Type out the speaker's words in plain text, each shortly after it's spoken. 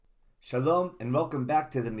Shalom and welcome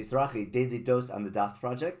back to the Mizrahi Daily Dose on the Daf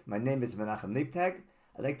Project. My name is Menachem Leibtag.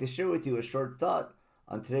 I'd like to share with you a short thought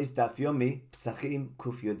on today's Daf Yomi, Psachim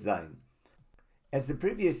Kuf Yud Zayin. As the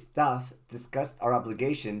previous Daf discussed our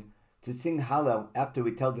obligation to sing Hallel after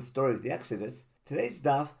we tell the story of the Exodus, today's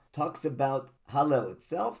Daf talks about Hallel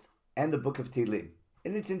itself and the Book of Tehillim.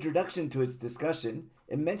 In its introduction to its discussion,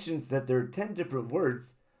 it mentions that there are 10 different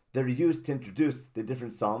words that are used to introduce the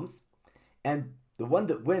different Psalms, and the one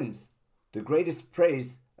that wins the greatest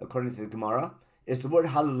praise, according to the Gemara, is the word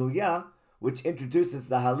Hallelujah, which introduces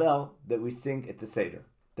the Hallel that we sing at the Seder.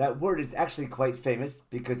 That word is actually quite famous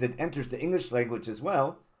because it enters the English language as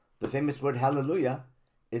well. The famous word Hallelujah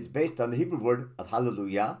is based on the Hebrew word of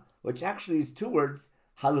Hallelujah, which actually is two words,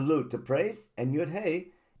 Hallelu, to praise, and Yud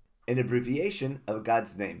Hey, an abbreviation of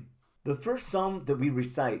God's name. The first psalm that we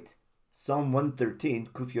recite, Psalm 113,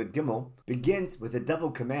 Kuf Yod Gimel, begins with a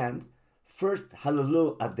double command. First,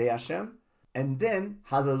 Hallelu Avdei Hashem, and then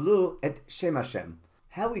Hallelu et Shem Hashem.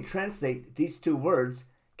 How we translate these two words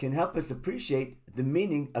can help us appreciate the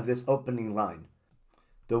meaning of this opening line.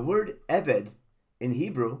 The word Eved in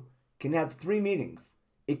Hebrew can have three meanings.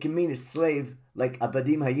 It can mean a slave, like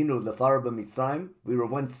Abadim Hayinu Lefaro B'Mitzrayim, we were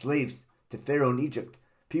once slaves to Pharaoh in Egypt,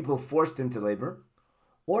 people forced into labor.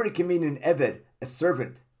 Or it can mean an Eved, a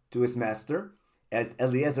servant to his master, as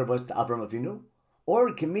Eliezer was to Avram Avinu. Or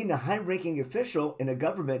it can mean a high-ranking official in a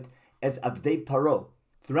government as Avdei Paro.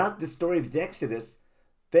 Throughout the story of the Exodus,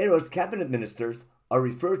 Pharaoh's cabinet ministers are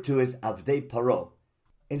referred to as Avdei Paro.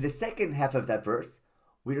 In the second half of that verse,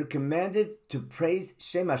 we are commanded to praise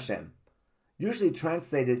Shem Hashem, usually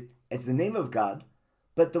translated as the name of God,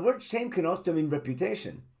 but the word Shem can also mean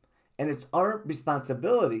reputation. And it's our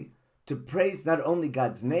responsibility to praise not only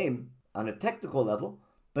God's name on a technical level,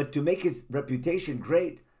 but to make his reputation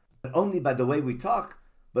great, not only by the way we talk,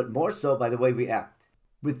 but more so by the way we act.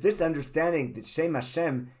 With this understanding that Shem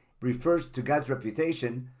Hashem refers to God's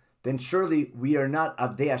reputation, then surely we are not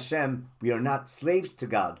Avdei Hashem, we are not slaves to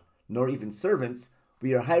God, nor even servants.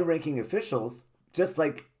 We are high-ranking officials, just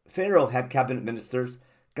like Pharaoh had cabinet ministers,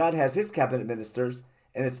 God has his cabinet ministers,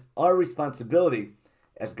 and it's our responsibility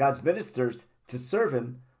as God's ministers to serve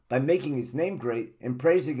him by making his name great and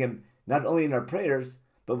praising him not only in our prayers,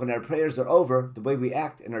 but when our prayers are over, the way we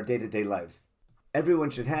act in our day-to-day lives. Everyone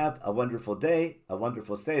should have a wonderful day, a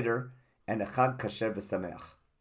wonderful Seder, and a Chag Kasher V'Sameach.